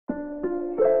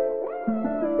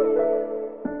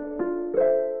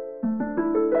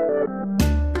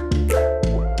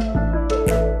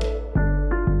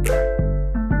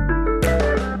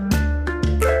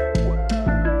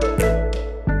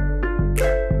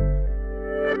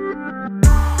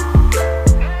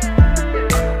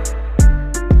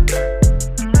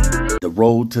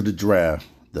road to the draft,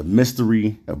 the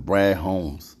mystery of Brad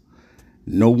Holmes.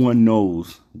 No one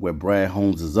knows what Brad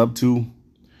Holmes is up to.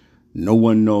 No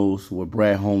one knows what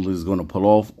Brad Holmes is going to pull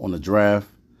off on the draft.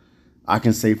 I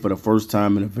can say for the first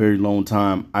time in a very long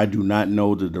time, I do not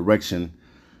know the direction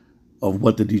of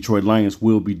what the Detroit Lions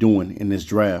will be doing in this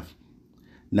draft.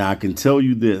 Now, I can tell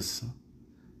you this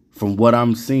from what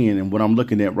I'm seeing and what I'm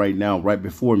looking at right now, right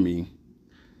before me,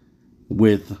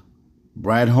 with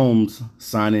Brad Holmes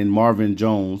signing Marvin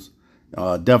Jones.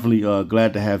 Definitely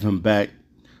glad to have him back.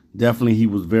 Definitely he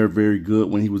was very, very good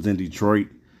when he was in Detroit.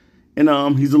 And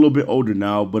he's a little bit older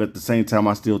now, but at the same time,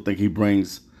 I still think he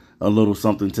brings a little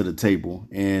something to the table.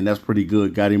 And that's pretty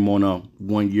good. Got him on a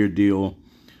 1-year deal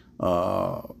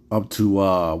up to,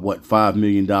 $5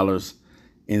 million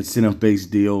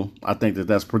incentive-based deal. I think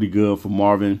that's pretty good for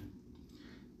Marvin.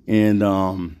 And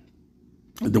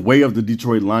the way of the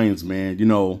Detroit Lions, man,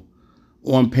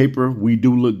 on paper, we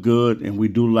do look good and we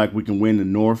do look like we can win the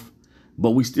North,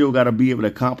 but we still got to be able to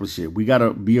accomplish it. We got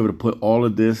to be able to put all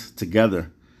of this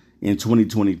together in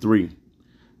 2023.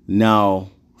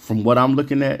 Now, from what I'm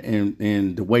looking at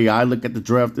and the way I look at the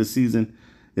draft this season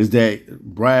is that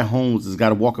Brad Holmes has got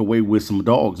to walk away with some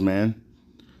dogs, man.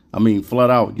 I mean, flat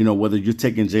out, whether you're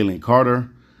taking Jalen Carter,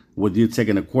 whether you're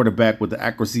taking a quarterback with the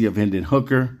accuracy of Hendon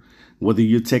Hooker, whether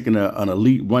you're taking an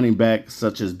elite running back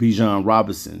such as Bijan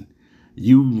Robinson,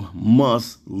 you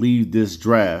must leave this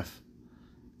draft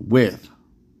with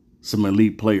some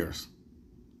elite players.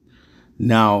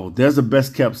 Now, there's a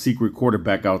best kept secret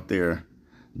quarterback out there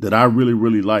that I really,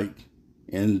 really like.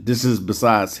 And this is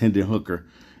besides Hendon Hooker.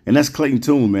 And that's Clayton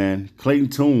Tune, man. Clayton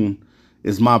Tune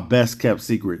is my best kept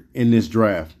secret in this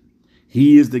draft.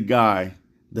 He is the guy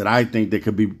that I think that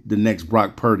could be the next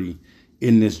Brock Purdy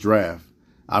in this draft.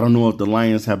 I don't know if the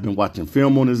Lions have been watching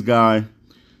film on this guy,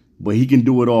 but he can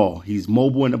do it all. He's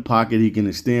mobile in the pocket. He can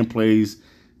extend plays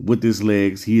with his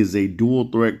legs. He is a dual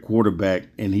threat quarterback,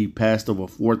 and he passed over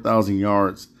 4,000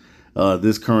 yards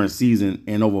this current season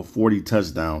and over 40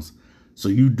 touchdowns. So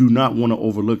you do not want to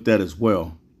overlook that as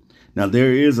well. Now,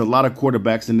 there is a lot of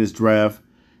quarterbacks in this draft,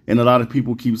 and a lot of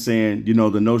people keep saying,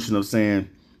 the notion of saying,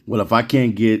 well, if I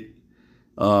can't get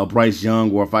Bryce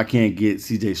Young or if I can't get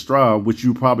C.J. Stroud, which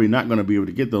you're probably not going to be able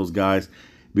to get those guys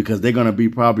because they're going to be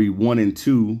probably 1 and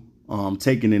 2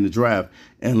 taken in the draft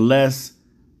unless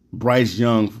Bryce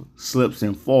Young slips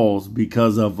and falls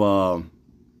because of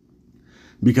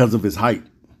his height.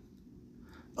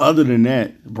 Other than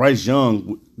that, Bryce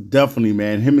Young, definitely,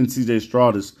 man, him and C.J.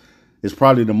 Stroud is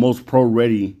probably the most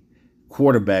pro-ready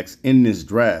quarterbacks in this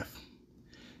draft.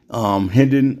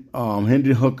 Hendon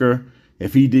Hooker,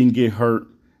 if he didn't get hurt,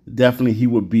 definitely he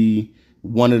would be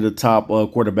one of the top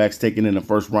quarterbacks taken in the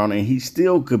first round, and he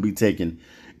still could be taken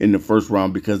in the first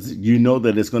round because you know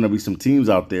that there's going to be some teams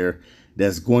out there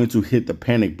that's going to hit the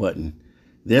panic button.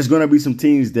 There's going to be some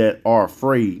teams that are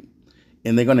afraid,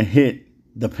 and they're going to hit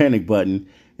the panic button,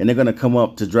 and they're going to come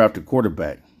up to draft a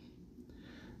quarterback.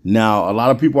 Now, a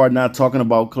lot of people are not talking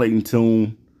about Clayton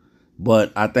Tune,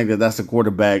 but I think that's a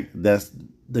quarterback that's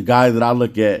the guy that I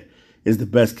look at is the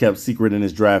best kept secret in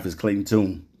this draft is Clayton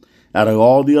Tune. Out of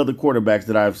all the other quarterbacks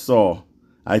that I've saw,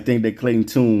 I think that Clayton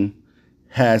Tune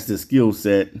has the skill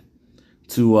set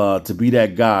to be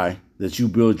that guy that you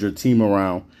build your team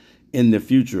around in the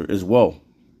future as well.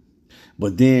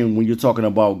 But then when you're talking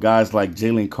about guys like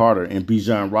Jalen Carter and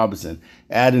Bijan Robinson,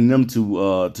 adding them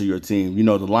to your team,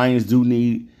 the Lions do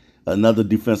need another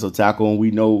defensive tackle, and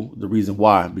we know the reason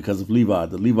why, because of Levi.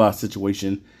 The Levi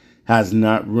situation has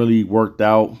not really worked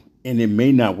out, and it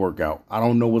may not work out. I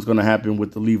don't know what's going to happen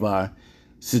with the Levi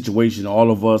situation. All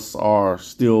of us are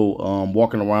still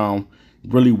walking around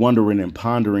really wondering and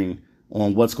pondering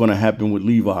on what's going to happen with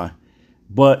Levi.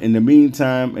 But in the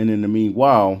meantime and in the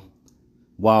meanwhile,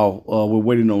 while we're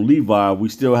waiting on Levi, we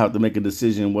still have to make a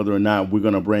decision whether or not we're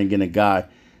going to bring in a guy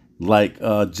like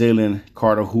Jalen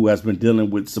Carter, who has been dealing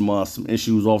with some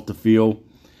issues off the field.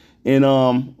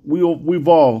 And we've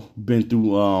all been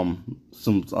through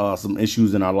some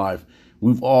issues in our life.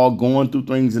 We've all gone through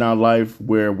things in our life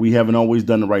where we haven't always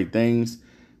done the right things.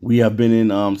 We have been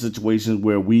in situations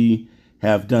where we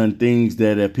have done things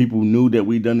that if people knew that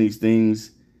we'd done these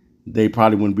things, they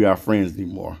probably wouldn't be our friends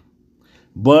anymore.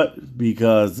 But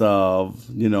because of,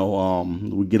 we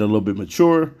get a little bit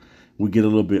mature, we get a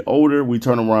little bit older, we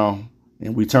turn around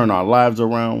and we turn our lives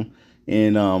around,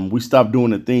 and we stop doing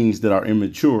the things that are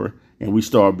immature, and we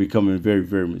start becoming very,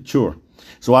 very mature.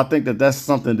 So I think that that's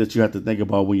something that you have to think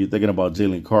about when you're thinking about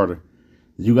Jalen Carter.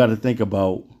 You got to think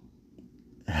about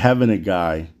having a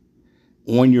guy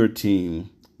on your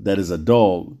team that is a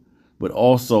dog, but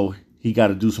also he got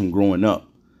to do some growing up.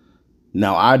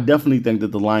 Now, I definitely think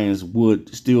that the Lions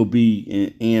would still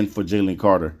be in for Jalen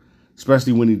Carter,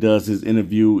 especially when he does his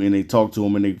interview and they talk to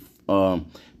him and they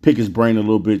pick his brain a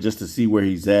little bit just to see where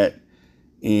he's at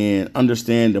and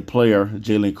understand the player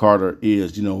Jalen Carter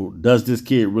is. Does this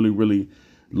kid really, really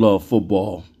love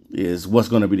football? Is what's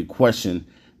going to be the question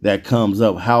that comes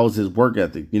up. How's his work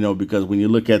ethic? Because when you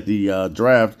look at the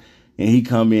draft and he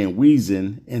come in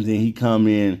wheezing and then he come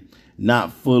in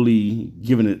not fully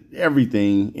giving it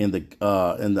everything in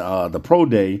the pro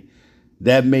day,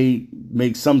 that may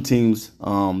make some teams,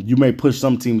 you may push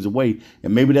some teams away,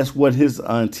 and maybe that's what his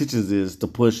intentions is, to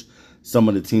push some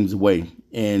of the teams away,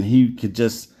 and he could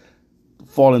just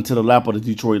fall into the lap of the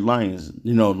Detroit Lions.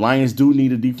 Lions do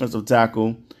need a defensive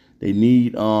tackle. They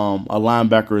need a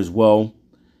linebacker as well,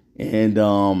 and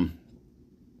I'm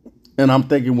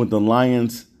thinking with the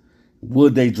Lions,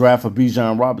 would they draft a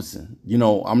Bijan Robinson?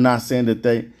 I'm not saying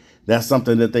that that's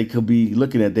something that they could be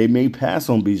looking at. They may pass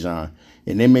on Bijan,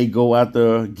 and they may go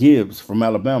after Gibbs from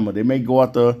Alabama. They may go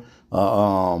after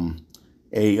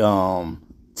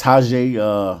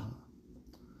Tajay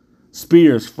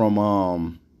Spears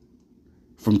from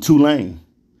Tulane.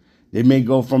 They may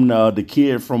go from the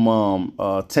kid from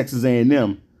Texas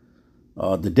A&M,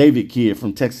 the David kid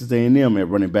from Texas A&M at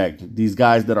running back. These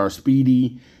guys that are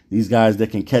speedy, these guys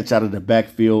that can catch out of the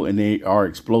backfield and they are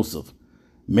explosive.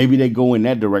 Maybe they go in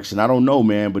that direction. I don't know,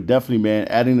 man. But definitely, man,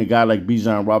 adding a guy like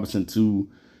Bijan Robinson to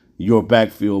your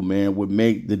backfield, man, would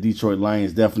make the Detroit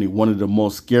Lions definitely one of the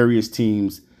most scariest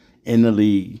teams in the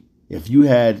league. If you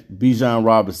had Bijan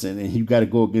Robinson and you got to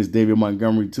go against David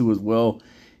Montgomery too as well,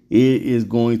 it is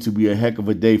going to be a heck of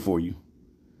a day for you.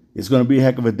 It's going to be a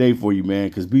heck of a day for you, man,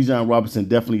 because Bijan Robinson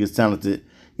definitely is talented.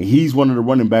 And he's one of the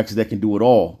running backs that can do it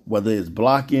all, whether it's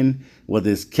blocking, whether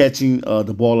it's catching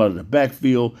the ball out of the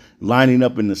backfield, lining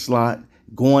up in the slot,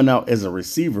 going out as a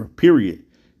receiver, period.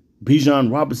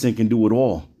 Bijan Robinson can do it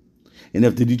all. And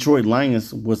if the Detroit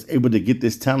Lions was able to get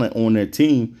this talent on their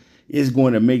team, it's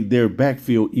going to make their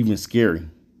backfield even scary.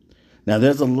 Now,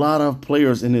 there's a lot of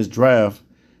players in this draft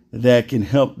that can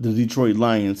help the Detroit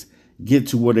Lions get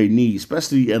to where they need,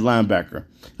 especially at linebacker.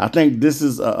 I think this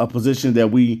is a position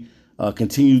that we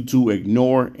continue to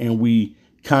ignore, and we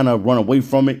kind of run away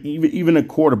from it. Even a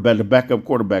quarterback, the backup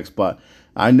quarterback spot.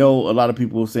 I know a lot of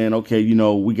people are saying, okay,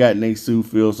 we got Nate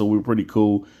Sudfeld, so we're pretty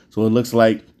cool. So it looks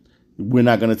like we're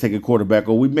not going to take a quarterback,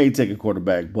 or we may take a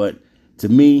quarterback. But to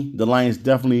me, the Lions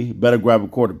definitely better grab a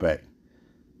quarterback.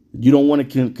 You don't want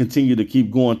to continue to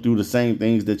keep going through the same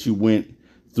things that you went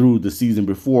through the season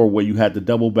before, where you had to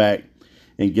double back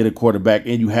and get a quarterback,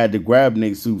 and you had to grab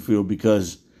Nate Sudfeld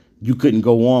because you couldn't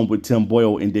go on with Tim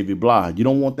Boyle and David Blah. You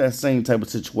don't want that same type of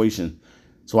situation.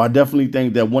 So I definitely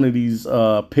think that one of these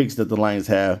picks that the Lions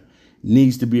have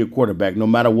needs to be a quarterback, no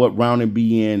matter what round it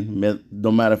be in,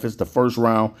 no matter if it's the first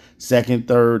round, second,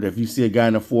 third, if you see a guy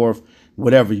in the fourth,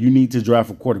 whatever, you need to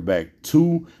draft a quarterback.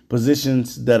 Two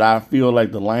positions that I feel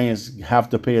like the Lions have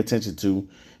to pay attention to,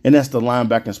 and that's the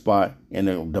linebacking spot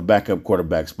and the backup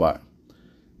quarterback spot.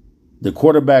 The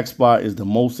quarterback spot is the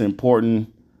most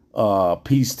important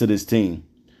piece to this team.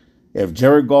 If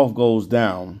Jared Goff goes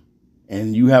down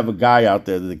and you have a guy out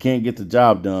there that can't get the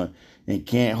job done and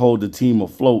can't hold the team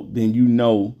afloat, then you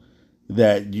know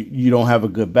that you don't have a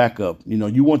good backup.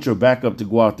 You want your backup to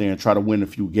go out there and try to win a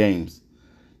few games.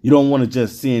 You don't want to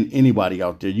just send anybody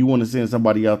out there. You want to send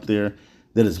somebody out there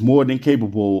that is more than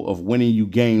capable of winning you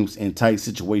games in tight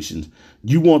situations.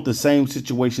 You want the same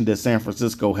situation that San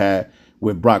Francisco had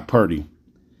with Brock Purdy.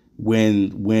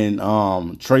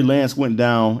 When Trey Lance went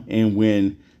down and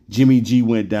when Jimmy G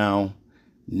went down,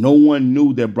 no one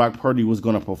knew that Brock Purdy was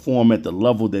going to perform at the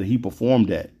level that he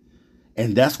performed at.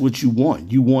 And that's what you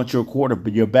want. You want your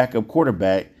backup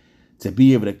quarterback to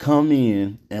be able to come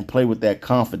in and play with that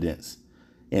confidence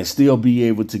and still be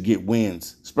able to get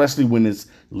wins, especially when it's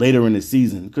later in the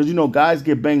season. Because, guys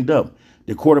get banged up.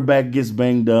 The quarterback gets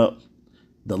banged up.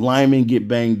 The linemen get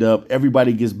banged up.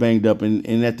 Everybody gets banged up.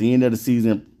 And at the end of the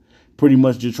season, pretty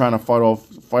much you're trying to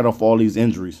fight off all these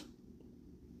injuries.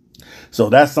 So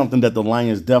that's something that the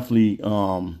Lions definitely,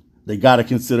 they got to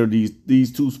consider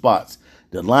these two spots,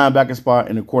 the linebacker spot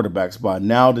and the quarterback spot.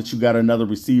 Now that you got another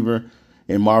receiver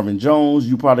in Marvin Jones,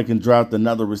 you probably can draft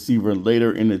another receiver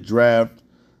later in the draft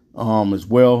as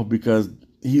well, because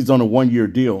he's on a 1-year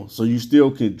deal. So you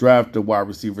still can draft a wide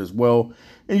receiver as well.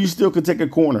 And you still could take a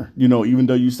corner, even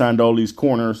though you signed all these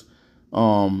corners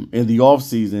in the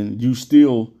offseason, you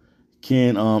still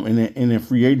can, in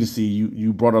free agency,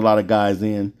 you brought a lot of guys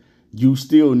in. You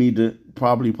still need to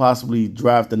possibly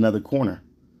draft another corner.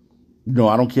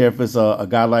 I don't care if it's a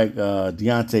guy like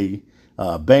Deontay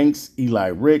Banks, Eli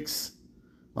Ricks,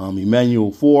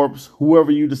 Emmanuel Forbes,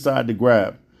 whoever you decide to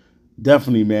grab.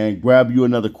 Definitely, man, grab you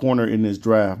another corner in this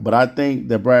draft. But I think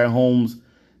that Brad Holmes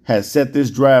has set this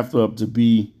draft up to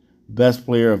be best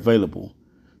player available.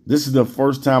 This is the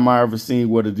first time I ever seen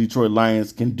where the Detroit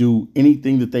Lions can do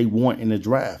anything that they want in the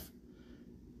draft.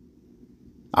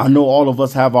 I know all of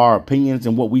us have our opinions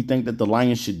and what we think that the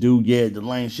Lions should do. Yeah, the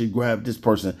Lions should grab this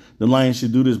person. The Lions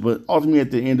should do this. But ultimately,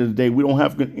 at the end of the day, we don't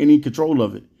have any control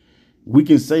of it. We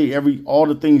can say all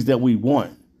the things that we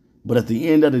want. But at the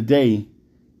end of the day,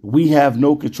 we have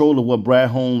no control of what Brad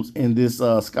Holmes and this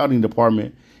scouting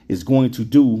department is going to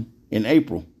do in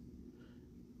April.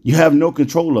 You have no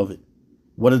control of it.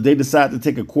 Whether they decide to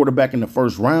take a quarterback in the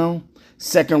first round,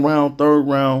 second round, third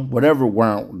round, whatever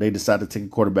round they decide to take a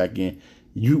quarterback in,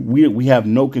 we have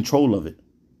no control of it.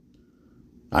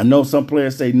 I know some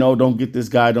players say, no, don't get this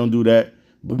guy, don't do that.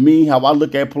 But me, how I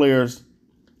look at players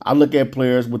with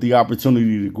the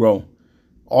opportunity to grow.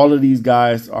 All of these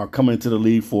guys are coming into the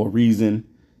league for a reason.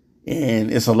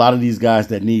 And it's a lot of these guys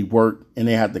that need work and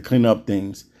they have to clean up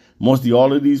things. Mostly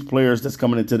all of these players that's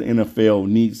coming into the NFL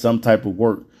need some type of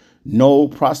work. No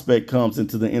prospect comes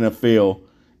into the NFL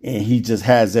and he just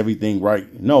has everything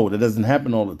right. No, that doesn't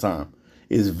happen all the time.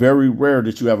 It's very rare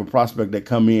that you have a prospect that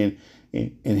come in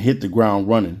and hit the ground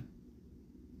running.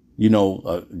 You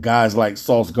know, guys like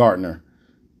Sauce Gardner,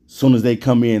 as soon as they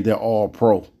come in, they're all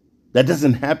pro. That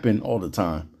doesn't happen all the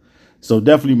time. So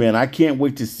definitely, man, I can't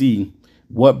wait to see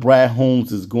what Brad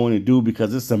Holmes is going to do,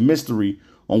 because it's a mystery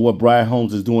on what Brad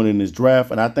Holmes is doing in this draft.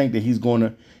 And I think that he's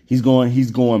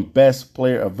going best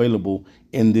player available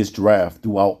in this draft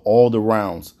throughout all the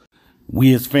rounds.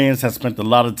 We as fans have spent a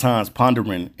lot of times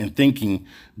pondering and thinking,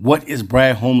 what is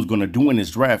Brad Holmes going to do in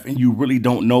this draft? And you really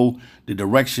don't know the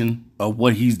direction of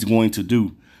what he's going to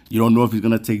do. You don't know if he's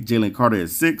going to take Jalen Carter at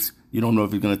 6. You don't know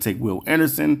if he's going to take Will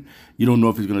Anderson. You don't know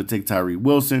if he's going to take Tyree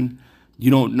Wilson. You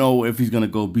don't know if he's going to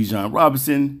go Bijan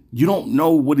Robinson. You don't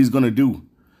know what he's going to do.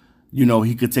 You know,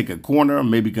 he could take a corner,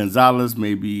 maybe Gonzalez,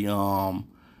 maybe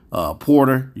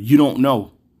Porter. You don't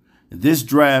know. This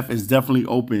draft is definitely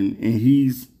open,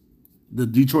 and the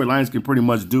Detroit Lions can pretty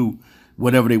much do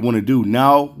whatever they want to do.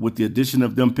 Now, with the addition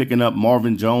of them picking up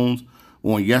Marvin Jones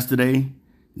on yesterday,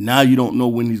 now you don't know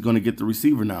when he's going to get the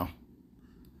receiver now.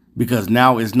 Because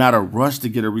now it's not a rush to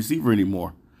get a receiver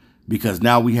anymore. Because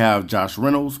now we have Josh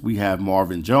Reynolds, we have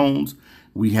Marvin Jones,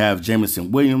 we have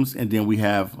Jameson Williams, and then we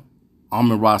have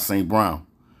Amon-Ra St. Brown.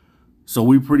 So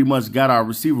we pretty much got our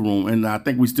receiver room, and I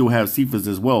think we still have Cephas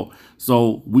as well.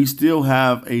 So we still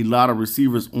have a lot of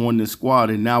receivers on this squad,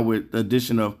 and now with the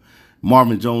addition of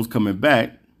Marvin Jones coming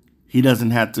back, he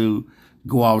doesn't have to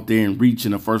go out there and reach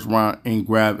in the first round and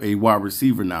grab a wide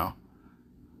receiver now.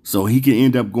 So he can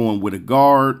end up going with a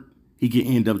guard. He can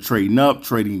end up trading up,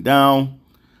 trading down.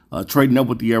 Trading up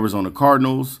with the Arizona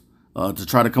Cardinals to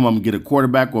try to come up and get a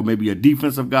quarterback or maybe a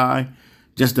defensive guy.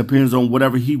 Just depends on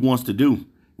whatever he wants to do.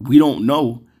 We don't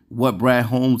know what Brad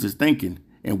Holmes is thinking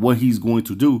and what he's going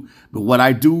to do. But what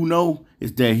I do know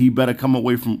is that he better come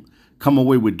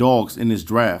away with dogs in this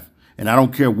draft. And I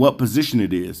don't care what position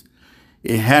it is.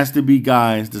 It has to be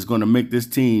guys that's going to make this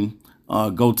team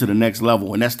go to the next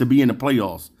level. And that's to be in the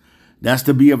playoffs. That's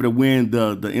to be able to win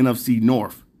the NFC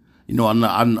North. You know, a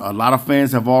lot of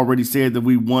fans have already said that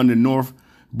we won the North,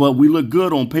 but we look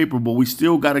good on paper, but we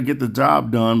still got to get the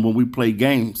job done when we play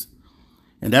games.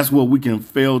 And that's what we can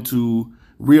fail to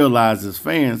realize as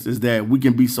fans, is that we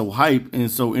can be so hyped and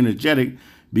so energetic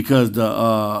because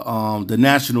the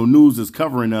national news is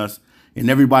covering us and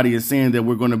everybody is saying that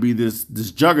we're going to be this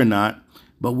juggernaut,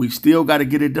 but we still got to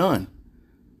get it done.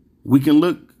 We can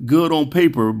look good on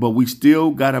paper, but we still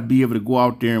got to be able to go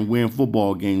out there and win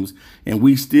football games. And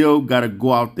we still got to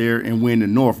go out there and win the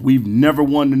North. We've never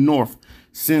won the North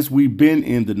since we've been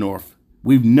in the North.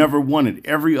 We've never won it.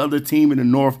 Every other team in the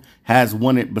North has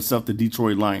won it except the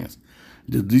Detroit Lions.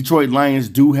 The Detroit Lions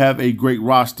do have a great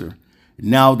roster.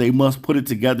 Now they must put it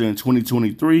together in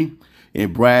 2023.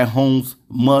 And Brad Holmes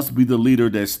must be the leader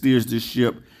that steers this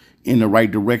ship in the right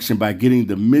direction by getting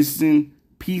the missing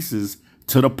pieces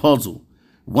to the puzzle.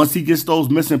 Once he gets those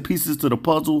missing pieces to the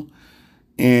puzzle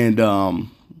and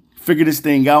figure this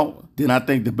thing out, then I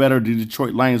think the better the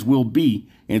Detroit Lions will be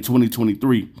in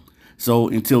 2023. So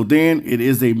until then, it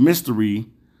is a mystery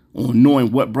on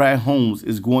knowing what Brad Holmes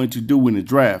is going to do in the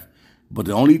draft. But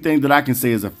the only thing that I can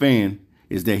say as a fan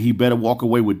is that he better walk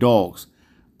away with dogs.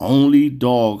 Only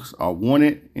dogs are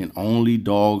wanted and only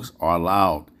dogs are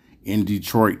allowed in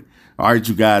Detroit. All right,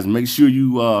 you guys, make sure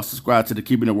you subscribe to the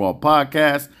Keeping It Raw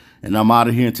podcast. And I'm out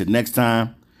of here until next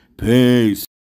time. Peace.